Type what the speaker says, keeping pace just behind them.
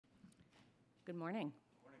Good morning.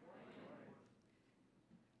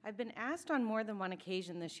 I've been asked on more than one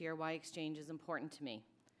occasion this year why exchange is important to me.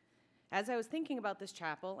 As I was thinking about this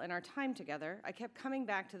chapel and our time together, I kept coming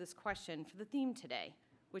back to this question for the theme today,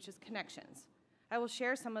 which is connections. I will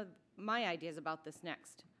share some of my ideas about this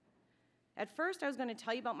next. At first, I was going to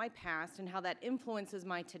tell you about my past and how that influences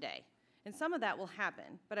my today. And some of that will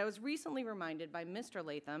happen, but I was recently reminded by Mr.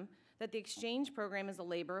 Latham that the exchange program is a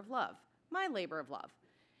labor of love, my labor of love,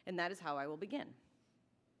 and that is how I will begin.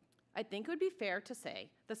 I think it would be fair to say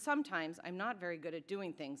that sometimes I'm not very good at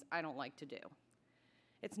doing things I don't like to do.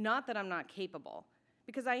 It's not that I'm not capable,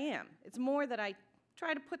 because I am. It's more that I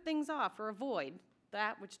try to put things off or avoid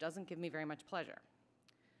that which doesn't give me very much pleasure.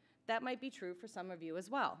 That might be true for some of you as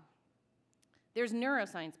well. There's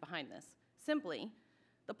neuroscience behind this. Simply,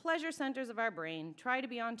 the pleasure centers of our brain try to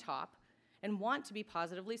be on top and want to be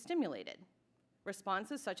positively stimulated.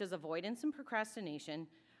 Responses such as avoidance and procrastination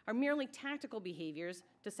are merely tactical behaviors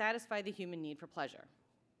to satisfy the human need for pleasure.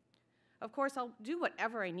 Of course, I'll do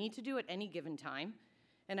whatever I need to do at any given time,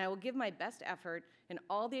 and I will give my best effort and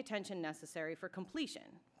all the attention necessary for completion.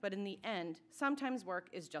 But in the end, sometimes work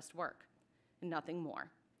is just work, and nothing more.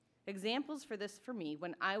 Examples for this for me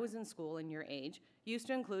when I was in school and your age used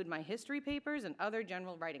to include my history papers and other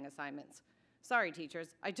general writing assignments. Sorry,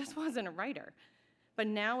 teachers, I just wasn't a writer. But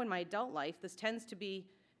now in my adult life, this tends to be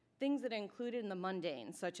things that are included in the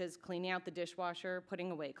mundane, such as cleaning out the dishwasher,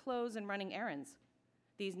 putting away clothes, and running errands.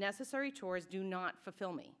 These necessary chores do not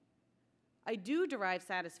fulfill me. I do derive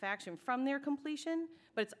satisfaction from their completion,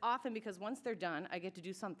 but it's often because once they're done, I get to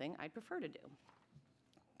do something I prefer to do.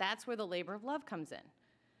 That's where the labor of love comes in.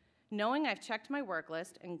 Knowing I've checked my work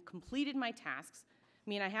list and completed my tasks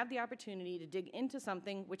mean I have the opportunity to dig into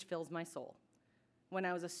something which fills my soul. When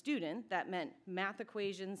I was a student, that meant math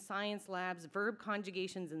equations, science labs, verb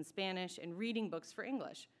conjugations in Spanish, and reading books for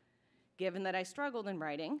English. Given that I struggled in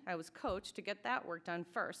writing, I was coached to get that work done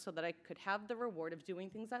first so that I could have the reward of doing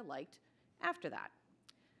things I liked after that.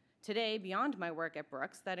 Today, beyond my work at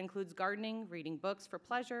Brooks, that includes gardening, reading books for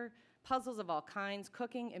pleasure, puzzles of all kinds,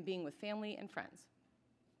 cooking, and being with family and friends.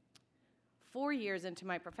 4 years into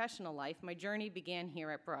my professional life, my journey began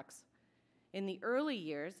here at Brooks. In the early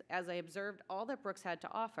years, as I observed all that Brooks had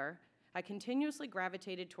to offer, I continuously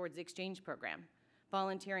gravitated towards the exchange program,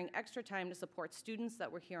 volunteering extra time to support students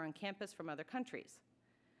that were here on campus from other countries.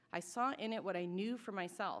 I saw in it what I knew for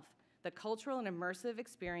myself, that cultural and immersive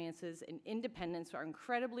experiences and independence are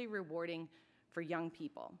incredibly rewarding for young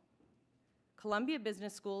people. Columbia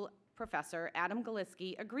Business School professor Adam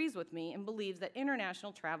Galiski agrees with me and believes that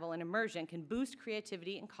international travel and immersion can boost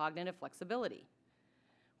creativity and cognitive flexibility.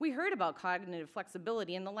 We heard about cognitive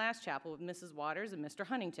flexibility in the last chapel with Mrs. Waters and Mr.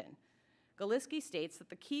 Huntington. Galiski states that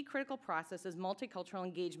the key critical process is multicultural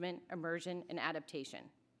engagement, immersion, and adaptation.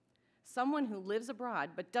 Someone who lives abroad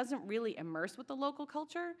but doesn't really immerse with the local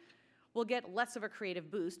culture will get less of a creative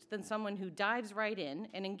boost than someone who dives right in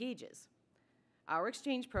and engages. Our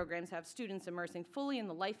exchange programs have students immersing fully in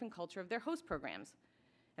the life and culture of their host programs.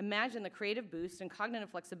 Imagine the creative boost and cognitive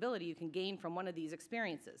flexibility you can gain from one of these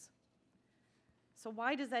experiences. So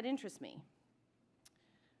why does that interest me?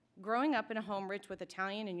 Growing up in a home rich with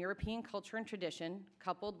Italian and European culture and tradition,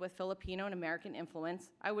 coupled with Filipino and American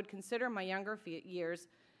influence, I would consider my younger years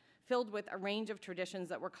filled with a range of traditions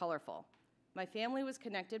that were colorful. My family was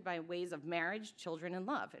connected by ways of marriage, children, and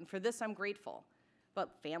love, and for this I'm grateful.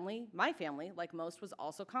 But my family, like most, was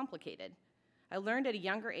also complicated. I learned at a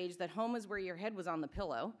younger age that home is where your head was on the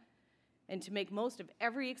pillow, and to make most of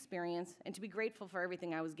every experience, and to be grateful for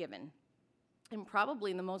everything I was given. And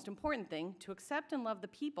probably the most important thing, to accept and love the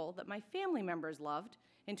people that my family members loved,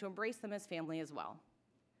 and to embrace them as family as well.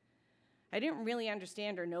 I didn't really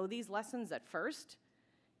understand or know these lessons at first,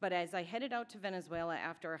 but as I headed out to Venezuela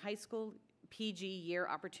after a high school PG year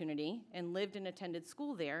opportunity and lived and attended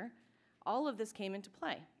school there, all of this came into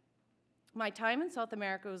play. My time in South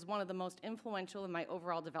America was one of the most influential in my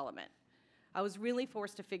overall development. I was really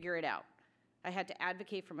forced to figure it out. I had to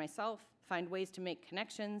advocate for myself, find ways to make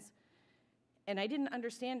connections, and I didn't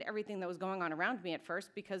understand everything that was going on around me at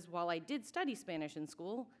first because while I did study Spanish in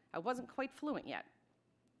school, I wasn't quite fluent yet.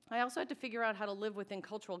 I also had to figure out how to live within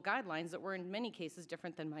cultural guidelines that were in many cases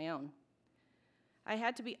different than my own. I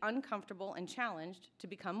had to be uncomfortable and challenged to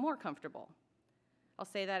become more comfortable. I'll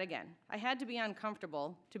say that again. I had to be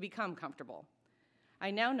uncomfortable to become comfortable.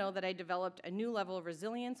 I now know that I developed a new level of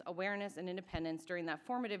resilience, awareness, and independence during that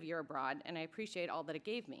formative year abroad, and I appreciate all that it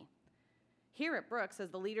gave me. Here at Brooks, as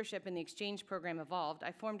the leadership in the exchange program evolved,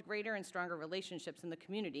 I formed greater and stronger relationships in the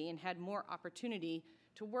community and had more opportunity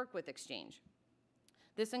to work with exchange.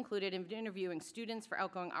 This included interviewing students for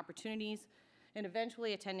outgoing opportunities and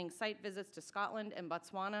eventually attending site visits to Scotland and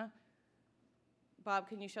Botswana. Bob,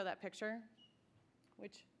 can you show that picture?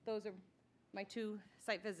 Those are my 2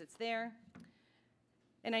 site visits there.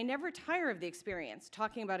 And I never tire of the experience,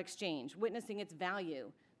 talking about exchange, witnessing its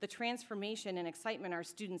value, the transformation and excitement our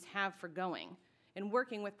students have for going, and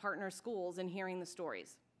working with partner schools and hearing the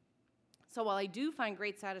stories. So while I do find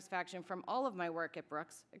great satisfaction from all of my work at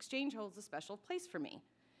Brooks, exchange holds a special place for me.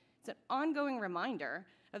 It's an ongoing reminder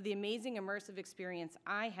of the amazing immersive experience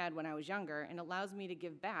I had when I was younger, and allows me to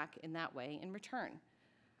give back in that way in return.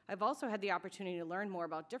 I've also had the opportunity to learn more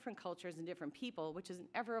about different cultures and different people, which is an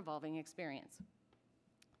ever-evolving experience.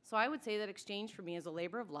 So I would say that exchange for me is a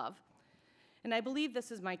labor of love, and I believe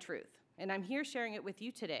this is my truth. And I'm here sharing it with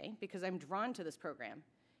you today because I'm drawn to this program.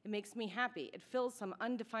 It makes me happy. It fills some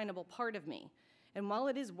undefinable part of me. And while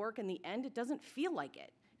it is work in the end, it doesn't feel like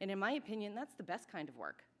it. And in my opinion, that's the best kind of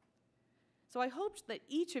work. So I hope that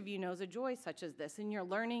each of you knows a joy such as this in your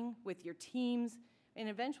learning, with your teams, and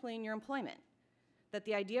eventually in your employment. That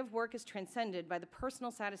the idea of work is transcended by the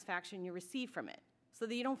personal satisfaction you receive from it, so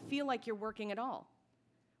that you don't feel like you're working at all.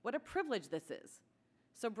 What a privilege this is.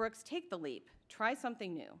 So Brooks, take the leap. Try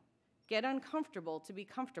something new. Get uncomfortable to be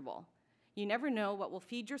comfortable. You never know what will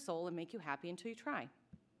feed your soul and make you happy until you try.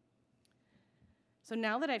 So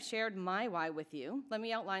now that I've shared my why with you, let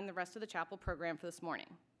me outline the rest of the chapel program for this morning.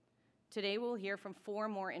 Today we'll hear from 4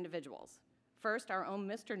 more individuals. First, our own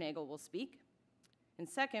Mr. Nagel will speak. And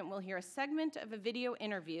second, we'll hear a segment of a video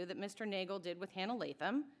interview that Mr. Nagel did with Hannah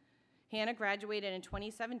Latham. Hannah graduated in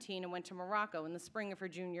 2017 and went to Morocco in the spring of her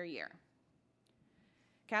junior year.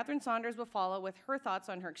 Catherine Saunders will follow with her thoughts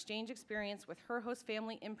on her exchange experience with her host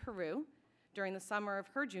family in Peru during the summer of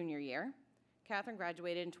her junior year. Catherine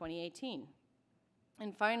graduated in 2018.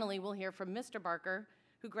 And finally, we'll hear from Mr. Barker,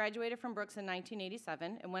 who graduated from Brooks in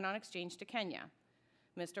 1987 and went on exchange to Kenya.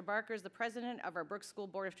 Mr. Barker is the president of our Brooks School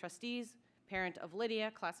Board of Trustees, parent of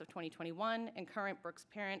Lydia, class of 2021, and current Brooks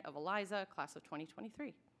parent of Eliza, class of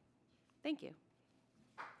 2023. Thank you.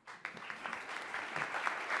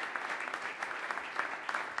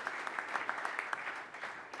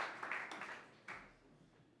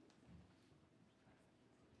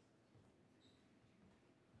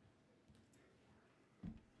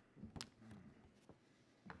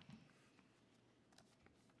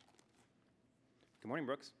 Good morning,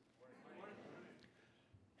 Brooks.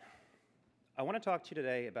 I want to talk to you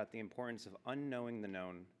today about the importance of unknowing the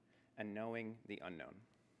known and knowing the unknown.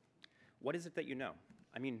 What is it that you know?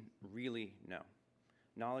 I mean, really know.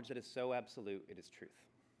 Knowledge that is so absolute it is truth.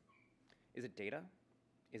 Is it data?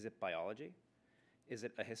 Is it biology? Is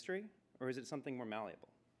it a history? Or is it something more malleable?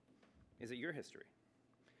 Is it your history?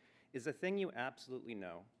 Is the thing you absolutely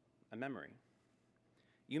know a memory?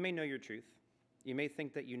 You may know your truth. You may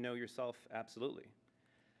think that you know yourself absolutely.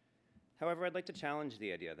 However, I'd like to challenge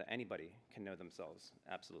the idea that anybody can know themselves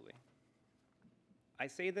absolutely. I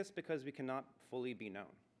say this because we cannot fully be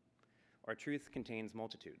known. Our truth contains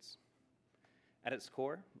multitudes. At its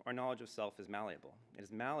core, our knowledge of self is malleable. It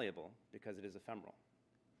is malleable because it is ephemeral.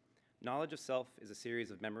 Knowledge of self is a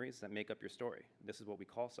series of memories that make up your story. This is what we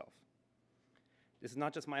call self. This is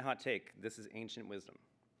not just my hot take, this is ancient wisdom.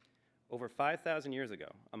 Over 5,000 years ago,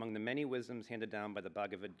 among the many wisdoms handed down by the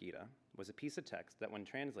Bhagavad Gita, was a piece of text that, when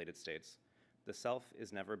translated, states, "The self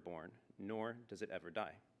is never born, nor does it ever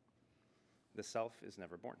die." The self is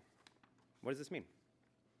never born. What does this mean?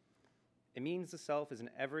 It means the self is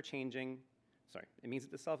ever-changing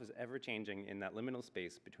in that liminal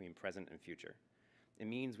space between present and future. It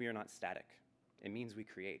means we are not static. It means we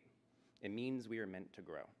create. It means we are meant to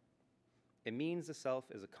grow. It means the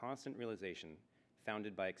self is a constant realization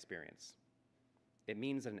founded by experience. It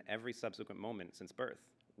means that in every subsequent moment since birth,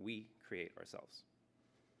 we create ourselves.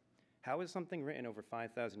 How is something written over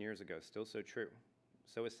 5,000 years ago still so true,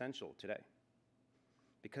 so essential today?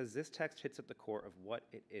 Because this text hits at the core of what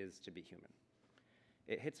it is to be human.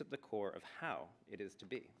 It hits at the core of how it is to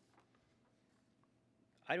be.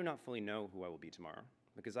 I do not fully know who I will be tomorrow,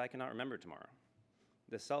 because I cannot remember tomorrow.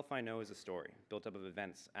 The self I know is a story, built up of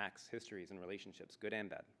events, acts, histories, and relationships, good and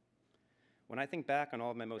bad. When I think back on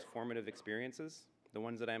all of my most formative experiences, the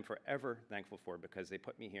ones that I am forever thankful for because they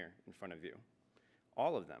put me here in front of you,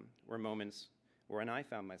 all of them were moments wherein I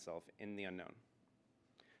found myself in the unknown.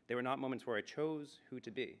 They were not moments where I chose who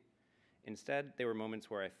to be. Instead, they were moments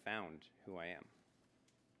where I found who I am.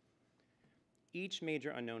 Each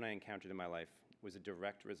major unknown I encountered in my life was a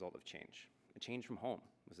direct result of change. A change from home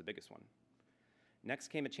was the biggest one. Next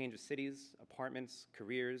came a change of cities, apartments,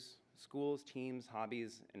 careers, schools, teams,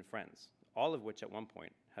 hobbies, and friends, all of which at one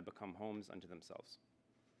point had become homes unto themselves.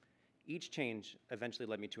 Each change eventually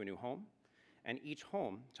led me to a new home, and each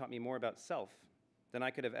home taught me more about self than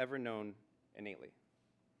I could have ever known innately.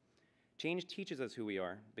 Change teaches us who we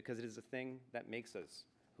are because it is the thing that makes us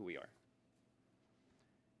who we are.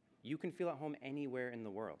 You can feel at home anywhere in the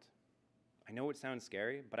world. I know it sounds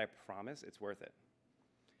scary, but I promise it's worth it.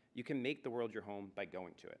 You can make the world your home by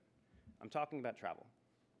going to it. I'm talking about travel.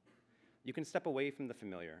 You can step away from the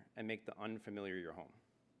familiar and make the unfamiliar your home.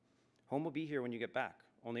 Home will be here when you get back,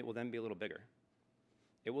 only it will then be a little bigger.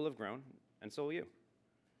 It will have grown, and so will you.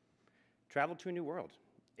 Travel to a new world.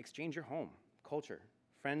 Exchange your home, culture,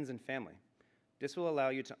 friends, and family. This will allow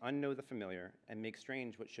you to unknow the familiar and make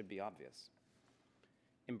strange what should be obvious.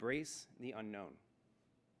 Embrace the unknown.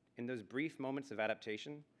 In those brief moments of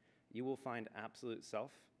adaptation, you will find absolute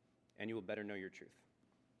self, and you will better know your truth.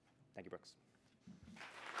 Thank you, Brooks.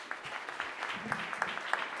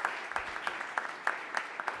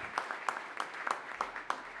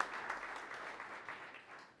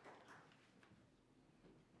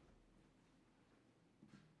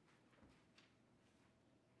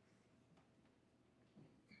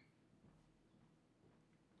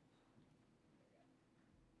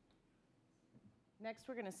 Next,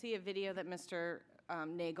 we're going to see a video that Mr.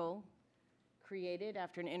 Nagel created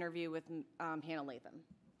after an interview with Hannah Latham.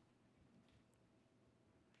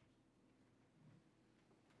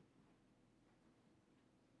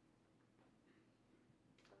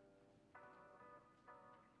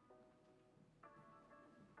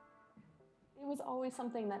 It was always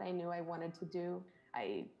something that I knew I wanted to do.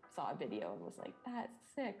 I saw a video and was like, that's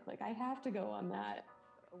sick, like I have to go on that.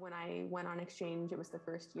 When I went on exchange, it was the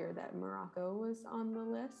first year that Morocco was on the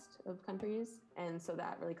list of countries. And so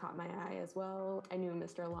that really caught my eye as well. I knew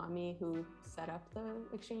Mr. Lamy, who set up the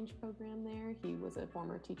exchange program there. He was a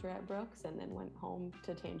former teacher at Brooks and then went home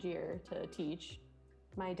to Tangier to teach.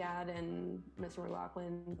 My dad and Mr.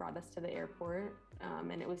 McLaughlin brought us to the airport,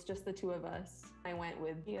 and it was just the two of us. I went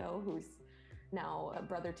with Gio, who's now a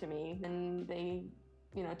brother to me, and they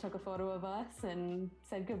took a photo of us and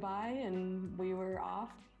said goodbye, and we were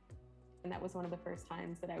off. And that was one of the first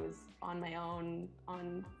times that I was on my own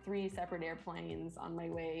on 3 separate airplanes on my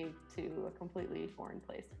way to a completely foreign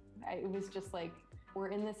place. It was just like, we're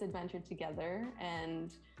in this adventure together,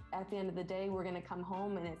 and at the end of the day, we're gonna come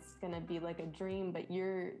home and it's gonna be like a dream, but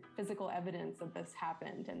you're physical evidence that this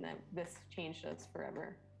happened and that this changed us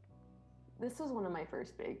forever. This was one of my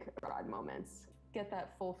first big abroad moments. Get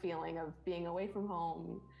that full feeling of being away from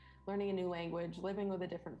home, learning a new language, living with a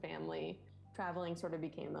different family. Traveling sort of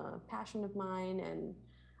became a passion of mine, and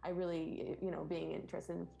I really, being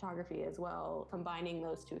interested in photography as well, combining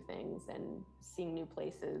those two things and seeing new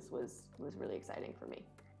places was really exciting for me.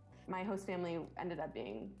 My host family ended up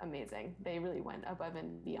being amazing. They really went above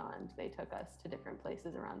and beyond. They took us to different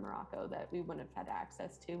places around Morocco that we wouldn't have had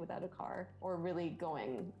access to without a car, or really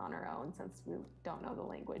going on our own since we don't know the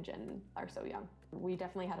language and are so young. We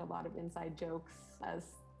definitely had a lot of inside jokes as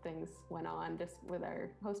things went on just with our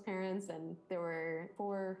host parents, and there were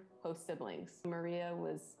 4 host siblings. Maria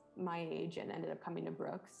was my age and ended up coming to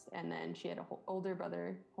Brooks, and then she had an older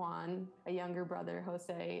brother, Juan, a younger brother,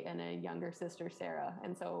 Jose, and a younger sister, Sarah.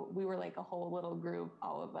 And so we were like a whole little group,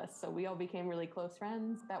 all of us. So we all became really close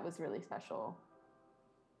friends. That was really special.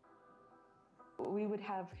 We would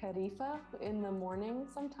have harifa in the morning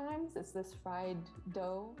sometimes. It's this fried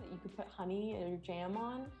dough that you could put honey or jam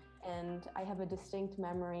on. And I have a distinct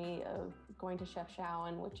memory of going to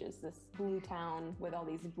Chefchaouen, which is this blue town with all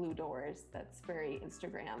these blue doors that's very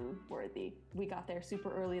Instagram worthy. We got there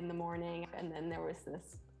super early in the morning, and then there was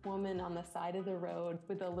this woman on the side of the road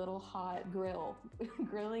with a little hot grill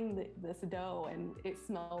grilling this dough, and it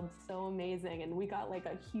smelled so amazing. And we got like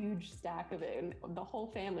a huge stack of it, and the whole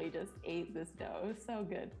family just ate this dough. It was so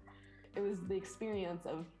good. It was the experience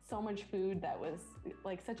of so much food that was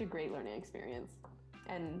like such a great learning experience.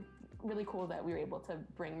 And really cool that we were able to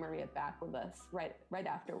bring Maria back with us right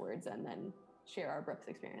afterwards and then share our Brooks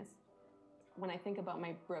experience. When I think about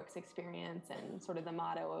my Brooks experience and sort of the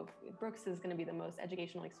motto of Brooks is going to be the most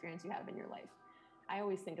educational experience you have in your life, I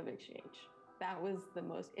always think of exchange. That was the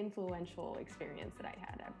most influential experience that I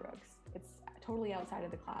had at Brooks. It's totally outside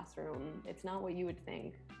of the classroom. It's not what you would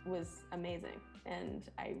think. It was amazing. And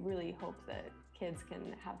I really hope that kids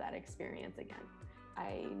can have that experience again.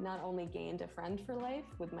 I not only gained a friend for life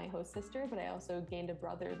with my host sister, but I also gained a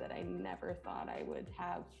brother that I never thought I would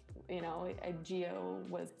have. Gio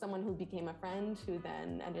was someone who became a friend who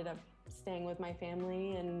then ended up staying with my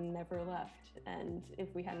family and never left. And if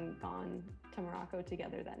we hadn't gone to Morocco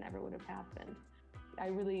together, that never would have happened. I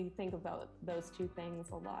really think about those two things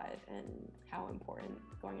a lot and how important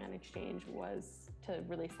going on exchange was to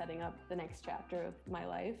really setting up the next chapter of my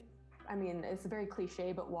life. I mean, it's very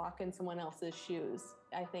cliche, but walk in someone else's shoes,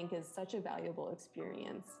 I think is such a valuable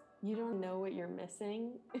experience. You don't know what you're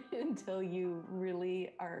missing until you really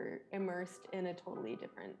are immersed in a totally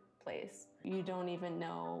different place. You don't even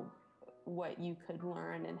know what you could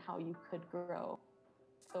learn and how you could grow.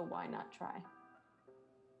 So why not try?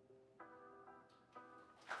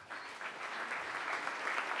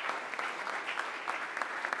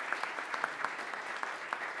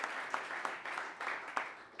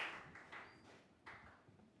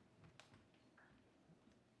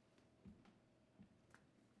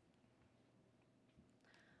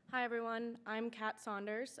 Hi everyone, I'm Kat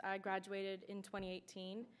Saunders. I graduated in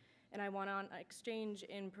 2018 and I went on exchange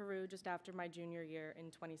in Peru just after my junior year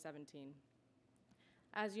in 2017.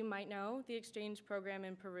 As you might know, the exchange program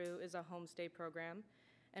in Peru is a homestay program,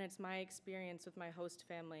 and it's my experience with my host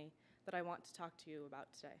family that I want to talk to you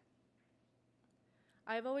about today.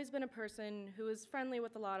 I've always been a person who is friendly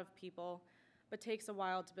with a lot of people, but takes a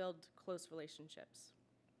while to build close relationships.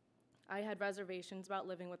 I had reservations about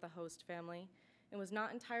living with a host family and was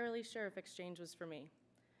not entirely sure if exchange was for me,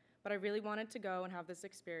 but I really wanted to go and have this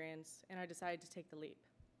experience, and I decided to take the leap.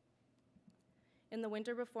 In the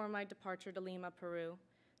winter before my departure to Lima, Peru,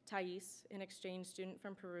 Thais, an exchange student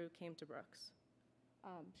from Peru, came to Brooks.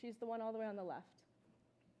 She's the one all the way on the left.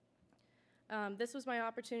 This was my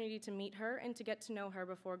opportunity to meet her and to get to know her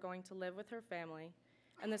before going to live with her family,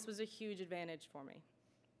 and this was a huge advantage for me.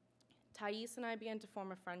 Thais and I began to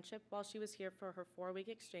form a friendship while she was here for her 4-week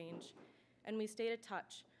exchange, and we stayed in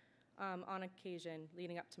touch on occasion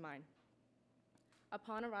leading up to mine.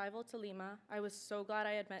 Upon arrival to Lima, I was so glad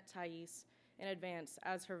I had met Thais in advance,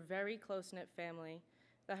 as her very close-knit family,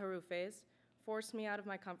 the Harufes, forced me out of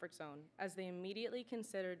my comfort zone, as they immediately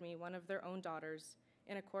considered me one of their own daughters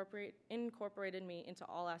and incorporated me into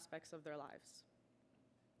all aspects of their lives.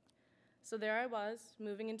 So there I was,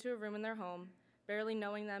 moving into a room in their home, barely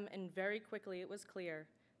knowing them, and very quickly it was clear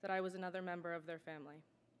that I was another member of their family.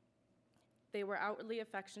 They were outwardly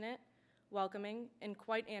affectionate, welcoming, and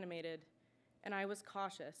quite animated, and I was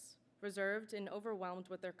cautious, reserved, and overwhelmed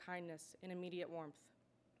with their kindness and immediate warmth.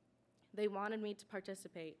 They wanted me to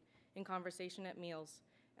participate in conversation at meals,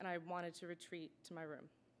 and I wanted to retreat to my room.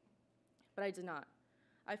 But I did not.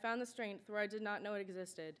 I found the strength where I did not know it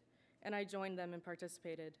existed, and I joined them and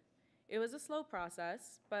participated. It was a slow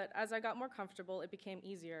process, but as I got more comfortable, it became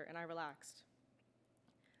easier, and I relaxed.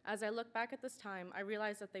 As I look back at this time, I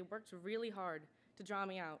realized that they worked really hard to draw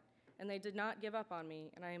me out, and they did not give up on me,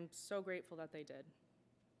 and I am so grateful that they did.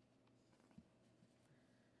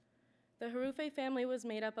 The Harufe family was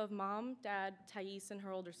made up of mom, dad, Thais, and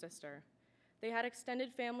her older sister. They had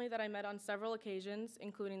extended family that I met on several occasions,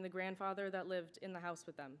 including the grandfather that lived in the house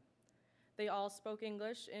with them. They all spoke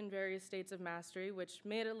English in various states of mastery, which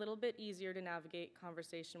made it a little bit easier to navigate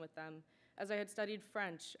conversation with them, as I had studied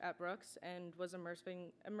French at Brooks and was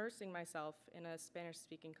immersing myself in a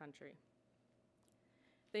Spanish-speaking country.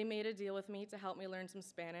 They made a deal with me to help me learn some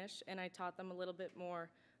Spanish, and I taught them a little bit more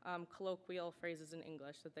colloquial phrases in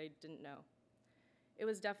English that they didn't know. It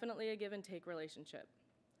was definitely a give-and-take relationship.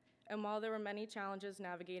 And while there were many challenges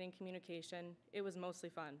navigating communication, it was mostly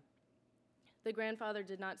fun. The grandfather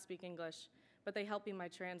did not speak English, but they helped me by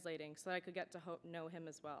translating so that I could get to know him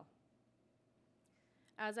as well.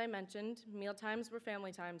 As I mentioned, mealtimes were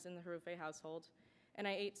family times in the Harufe household, and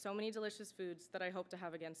I ate so many delicious foods that I hope to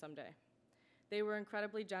have again someday. They were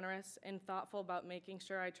incredibly generous and thoughtful about making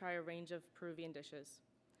sure I try a range of Peruvian dishes.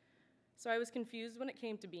 So I was confused when it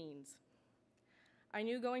came to beans. I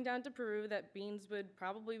knew going down to Peru that beans would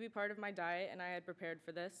probably be part of my diet, and I had prepared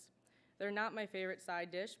for this. They're not my favorite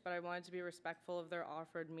side dish, but I wanted to be respectful of their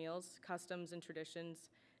offered meals, customs, and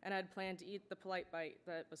traditions, and I had planned to eat the polite bite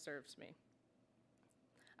that was served to me.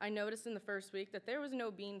 I noticed in the first week that there was no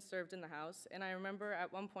beans served in the house, and I remember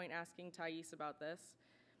at one point asking Thais about this.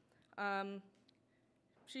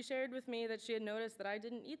 She shared with me that she had noticed that I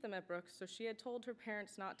didn't eat them at Brooks, so she had told her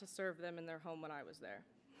parents not to serve them in their home when I was there.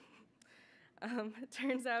 It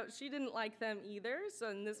turns out she didn't like them either,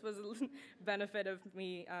 and this was a benefit of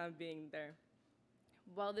me being there.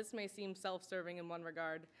 While this may seem self-serving in one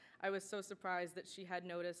regard, I was so surprised that she had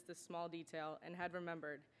noticed this small detail and had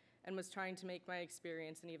remembered, and was trying to make my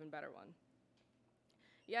experience an even better one.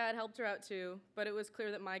 Yeah, it helped her out too, but it was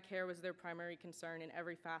clear that my care was their primary concern in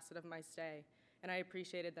every facet of my stay, and I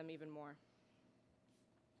appreciated them even more.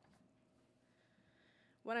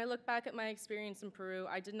 When I look back at my experience in Peru,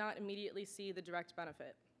 I did not immediately see the direct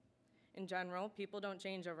benefit. In general, people don't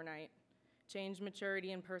change overnight. Change,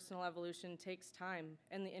 maturity, and personal evolution takes time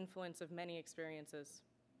and the influence of many experiences.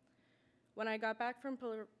 When I got back from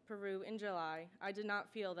Peru in July, I did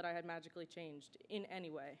not feel that I had magically changed in any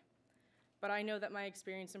way. but I know that my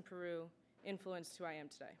experience in Peru influenced who I am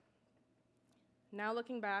today. Now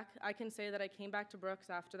looking back, I can say that I came back to Brooks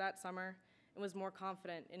after that summer and was more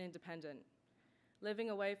confident and independent. Living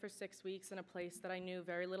away for 6 weeks in a place that I knew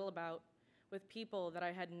very little about, with people that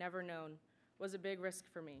I had never known, was a big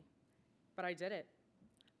risk for me, but I did it.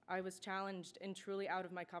 I was challenged and truly out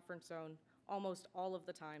of my comfort zone almost all of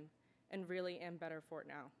the time, and really am better for it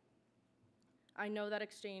now. I know that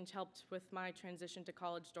exchange helped with my transition to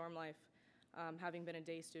college dorm life, having been a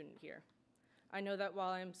day student here. I know that while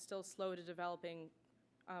I'm still slow to developing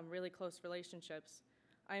really close relationships,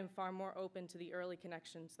 I am far more open to the early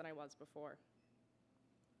connections than I was before.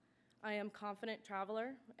 I am a confident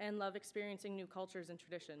traveler and love experiencing new cultures and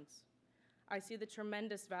traditions. I see the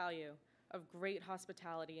tremendous value of great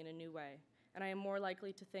hospitality in a new way, and I am more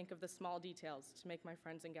likely to think of the small details to make my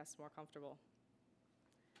friends and guests more comfortable.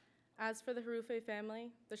 As for the Harufe family,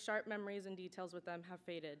 the sharp memories and details with them have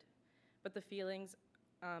faded, but the feelings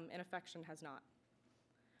and affection has not.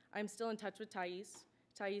 I'm still in touch with Thais.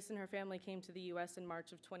 Thais and her family came to the US in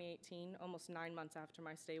March of 2018, almost 9 months after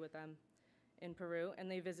my stay with them in Peru, and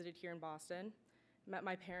they visited here in Boston, met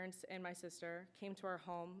my parents and my sister, came to our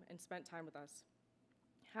home, and spent time with us.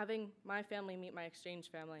 Having my family meet my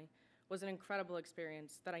exchange family was an incredible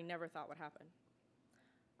experience that I never thought would happen.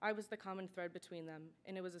 I was the common thread between them,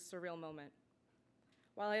 and it was a surreal moment.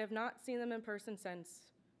 While I have not seen them in person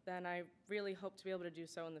since then, I really hope to be able to do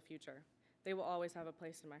so in the future. They will always have a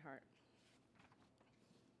place in my heart.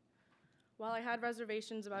 While I had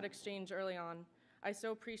reservations about exchange early on, I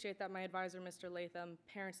so appreciate that my advisor, Mr. Latham,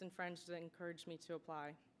 parents and friends encouraged me to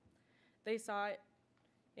apply. They saw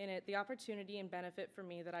in it the opportunity and benefit for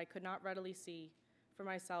me that I could not readily see for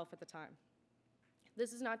myself at the time.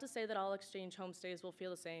 This is not to say that all exchange homestays will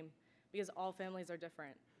feel the same, because all families are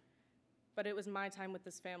different. But it was my time with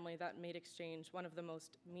this family that made exchange one of the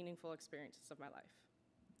most meaningful experiences of my life.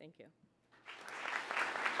 Thank you.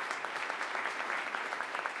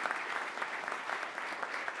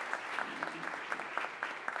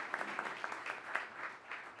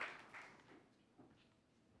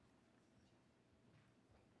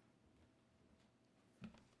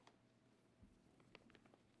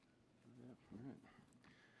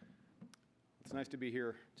 It's nice to be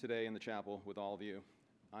here today in the chapel with all of you.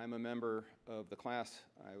 I'm a member of the class,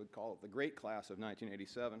 I would call it the great class of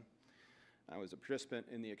 1987. I was a participant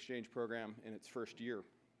in the exchange program in its first year.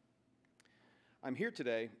 I'm here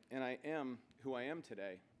today, and I am who I am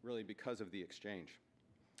today, really because of the exchange.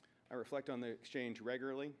 I reflect on the exchange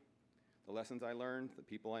regularly, the lessons I learned, the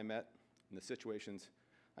people I met, and the situations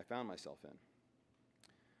I found myself in.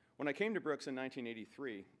 When I came to Brooks in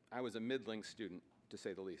 1983, I was a middling student, to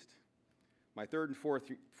say the least. My third and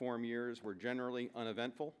fourth form years were generally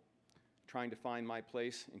uneventful, trying to find my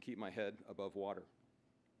place and keep my head above water.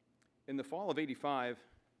 In the fall of '85,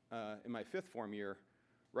 in my fifth form year,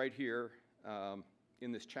 right here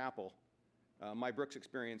in this chapel, my Brooks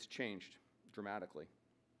experience changed dramatically.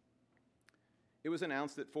 It was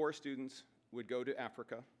announced that 4 students would go to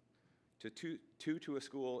Africa, two to a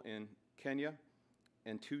school in Kenya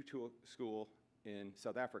and 2 to a school in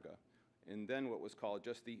South Africa, and then what was called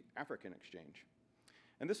just the African exchange.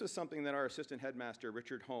 And this was something that our assistant headmaster,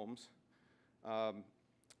 Richard Holmes,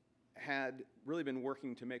 had really been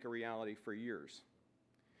working to make a reality for years.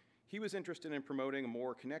 He was interested in promoting a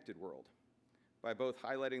more connected world by both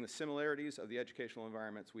highlighting the similarities of the educational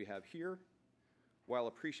environments we have here while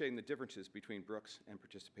appreciating the differences between Brooks and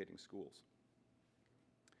participating schools.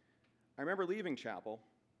 I remember leaving chapel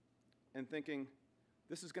and thinking,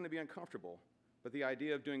 this is going to be uncomfortable, but the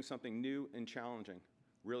idea of doing something new and challenging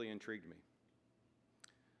really intrigued me.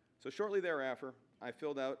 So shortly thereafter, I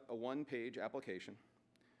filled out a 1-page application,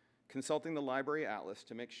 consulting the library atlas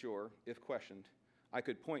to make sure, if questioned, I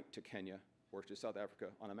could point to Kenya or to South Africa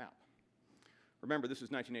on a map. Remember, this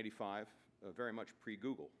was 1985, very much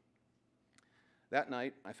pre-Google. That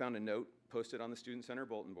night, I found a note posted on the Student Center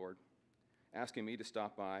bulletin board asking me to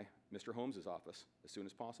stop by Mr. Holmes' office as soon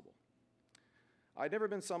as possible. I'd never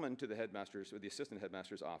been summoned to the headmaster's or the assistant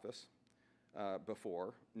headmaster's office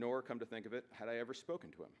before, nor, come to think of it, had I ever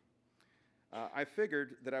spoken to him. I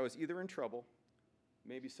figured that I was either in trouble,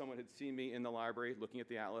 maybe someone had seen me in the library looking at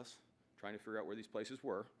the atlas, trying to figure out where these places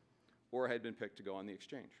were, or I had been picked to go on the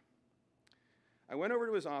exchange. I went over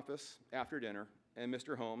to his office after dinner, and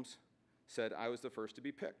Mr. Holmes said I was the first to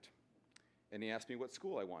be picked, and he asked me what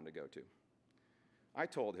school I wanted to go to. I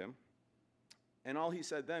told him, and all he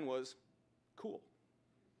said then was, cool.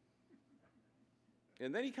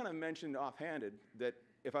 And then he kind of mentioned offhanded that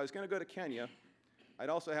if I was going to go to Kenya, I'd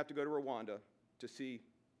also have to go to Rwanda to see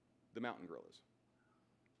the mountain gorillas.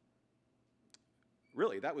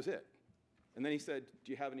 Really, that was it. And then he said,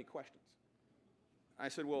 do you have any questions? I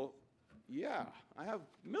said, well, yeah, I have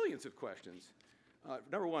millions of questions.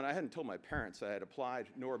 Number one, I hadn't told my parents I had applied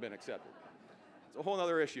nor been accepted. It's a whole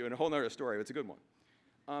other issue and a whole other story, but it's a good one.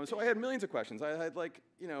 So I had millions of questions. I had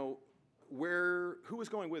who was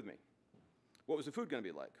going with me? What was the food going to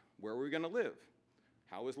be like? Where were we going to live?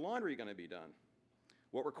 How was laundry going to be done?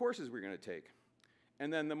 What were courses we were going to take?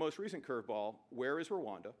 And then the most recent curveball, where is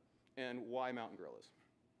Rwanda and why mountain gorillas?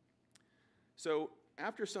 So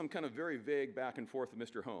after some kind of very vague back and forth with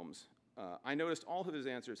Mr. Holmes, I noticed all of his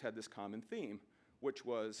answers had this common theme, which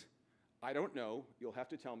was, I don't know, you'll have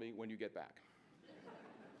to tell me when you get back.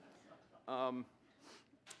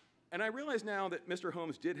 And I realize now that Mr.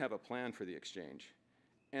 Holmes did have a plan for the exchange.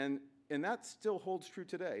 And that still holds true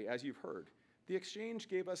today, as you've heard. The exchange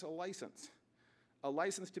gave us a license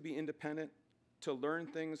to be independent, to learn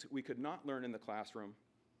things we could not learn in the classroom,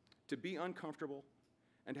 to be uncomfortable,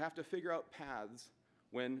 and have to figure out paths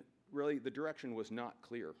when really the direction was not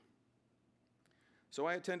clear. So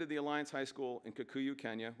I attended the Alliance High School in Kikuyu,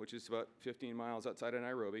 Kenya, which is about 15 miles outside of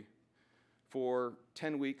Nairobi, for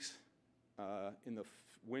 10 weeks in the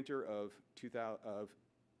winter of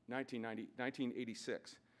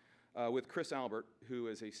 1986 with Chris Albert, who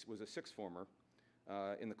was a sixth former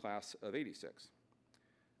in the class of '86.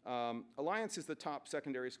 Alliance is the top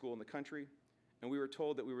secondary school in the country, and we were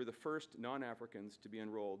told that we were the first non-Africans to be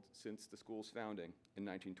enrolled since the school's founding in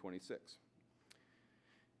 1926.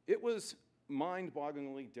 It was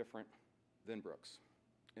mind-bogglingly different than Brooks,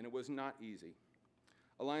 and it was not easy.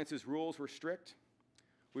 Alliance's rules were strict.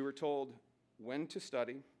 We were told when to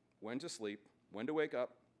study, when to sleep, when to wake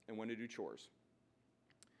up, and when to do chores.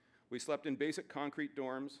 We slept in basic concrete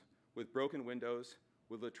dorms with broken windows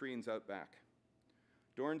with latrines out back.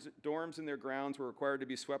 Dorms and their grounds were required to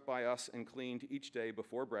be swept by us and cleaned each day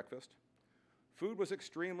before breakfast. Food was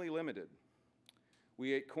extremely limited.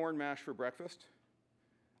 We ate corn mash for breakfast,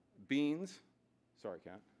 beans, sorry,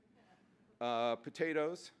 Kat,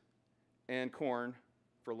 potatoes, and corn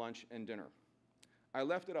for lunch and dinner. I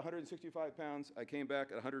left at 165 pounds. I came back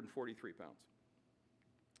at 143 pounds.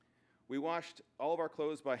 We washed all of our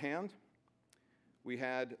clothes by hand. We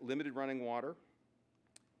had limited running water.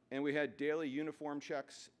 And we had daily uniform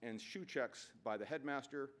checks and shoe checks by the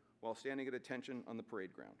headmaster while standing at attention on the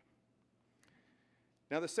parade ground.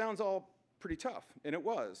 Now, this sounds all pretty tough, and it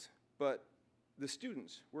was, but the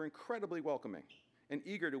students were incredibly welcoming and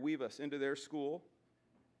eager to weave us into their school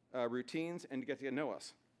routines and to get to know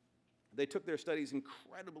us. They took their studies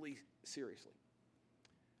incredibly seriously.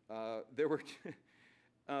 There were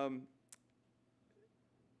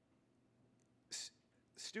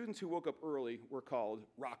students who woke up early were called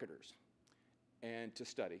rocketers and to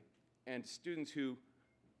study, and students who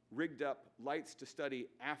rigged up lights to study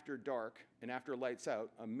after dark and after lights out,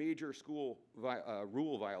 a major school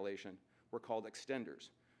rule violation, were called extenders.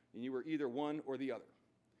 And you were either one or the other.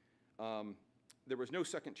 There was no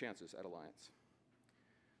second chances at Alliance.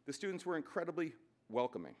 The students were incredibly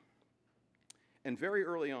welcoming. And very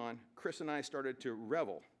early on, Chris and I started to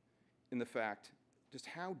revel in the fact just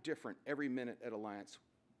how different every minute at Alliance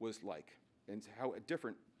was like, and how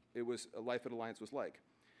different life at Alliance was like.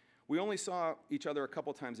 We only saw each other a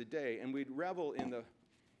couple times a day, and we'd revel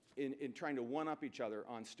in trying to one-up each other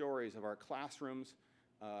on stories of our classrooms,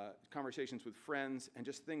 conversations with friends, and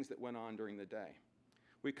just things that went on during the day.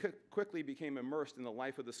 We quickly became immersed in the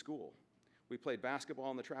life of the school. We played basketball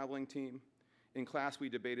on the traveling team. In class, we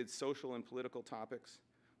debated social and political topics.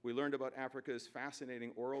 We learned about Africa's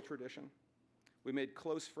fascinating oral tradition. We made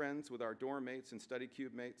close friends with our dorm mates and study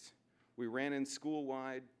cube mates. We ran in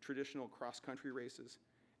school-wide traditional cross-country races,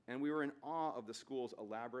 and we were in awe of the school's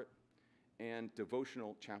elaborate and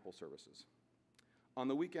devotional chapel services. On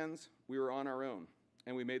the weekends, we were on our own,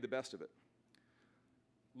 and we made the best of it.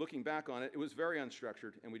 Looking back on it, it was very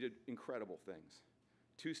unstructured, and we did incredible things.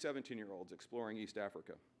 2 17-year-olds exploring East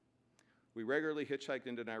Africa. We regularly hitchhiked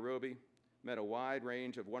into Nairobi, met a wide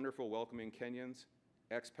range of wonderful, welcoming Kenyans,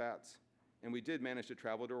 expats, and we did manage to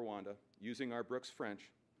travel to Rwanda using our Brooks French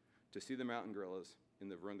to see the mountain gorillas in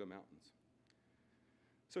the Virunga Mountains.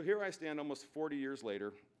 So here I stand almost 40 years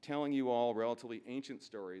later, telling you all relatively ancient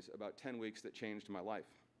stories about 10 weeks that changed my life.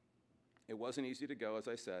 It wasn't easy to go, as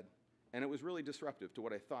I said, and it was really disruptive to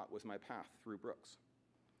what I thought was my path through Brooks.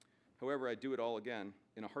 However, I'd do it all again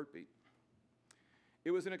in a heartbeat.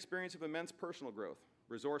 It was an experience of immense personal growth,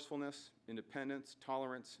 resourcefulness, independence,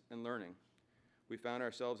 tolerance, and learning. We found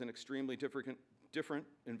ourselves in an extremely different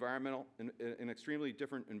environment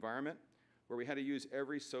where we had to use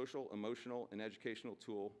every social, emotional, and educational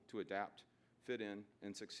tool to adapt, fit in,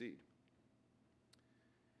 and succeed.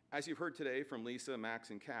 As you've heard today from Lisa, Max,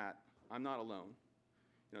 and Kat, I'm not alone.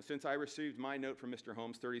 Since I received my note from Mr.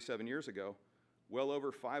 Holmes 37 years ago, well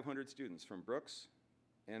over 500 students from Brooks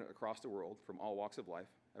and across the world from all walks of life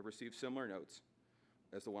have received similar notes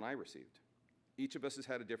as the one I received. Each of us has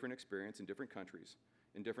had a different experience in different countries,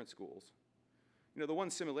 in different schools. The one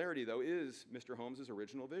similarity, though, is Mr. Holmes'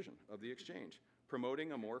 original vision of the exchange,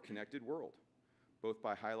 promoting a more connected world, both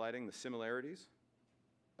by highlighting the similarities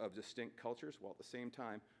of distinct cultures while at the same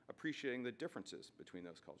time appreciating the differences between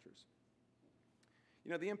those cultures.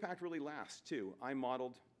 The impact really lasts, too. I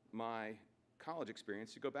modeled my college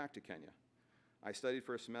experience to go back to Kenya. I studied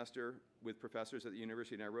for a semester with professors at the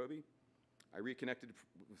University of Nairobi. I reconnected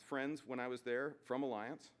with friends when I was there from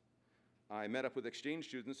Alliance. I met up with exchange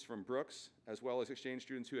students from Brooks, as well as exchange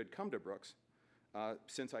students who had come to Brooks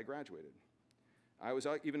since I graduated. I was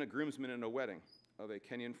even a groomsman in a wedding of a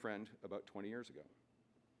Kenyan friend about 20 years ago.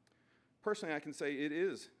 Personally, I can say it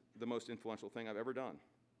is the most influential thing I've ever done.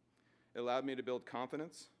 It allowed me to build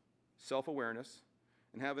confidence, self-awareness,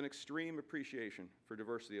 and have an extreme appreciation for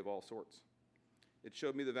diversity of all sorts. It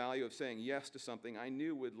showed me the value of saying yes to something I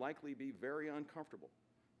knew would likely be very uncomfortable,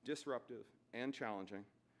 disruptive, and challenging,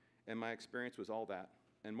 and my experience was all that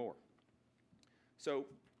and more. So,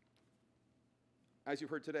 as you've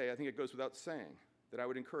heard today, I think it goes without saying that I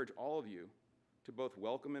would encourage all of you to both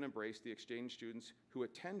welcome and embrace the exchange students who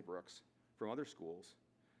attend Brooks from other schools,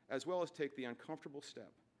 as well as take the uncomfortable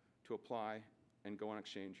step to apply and go on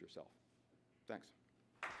exchange yourself. Thanks.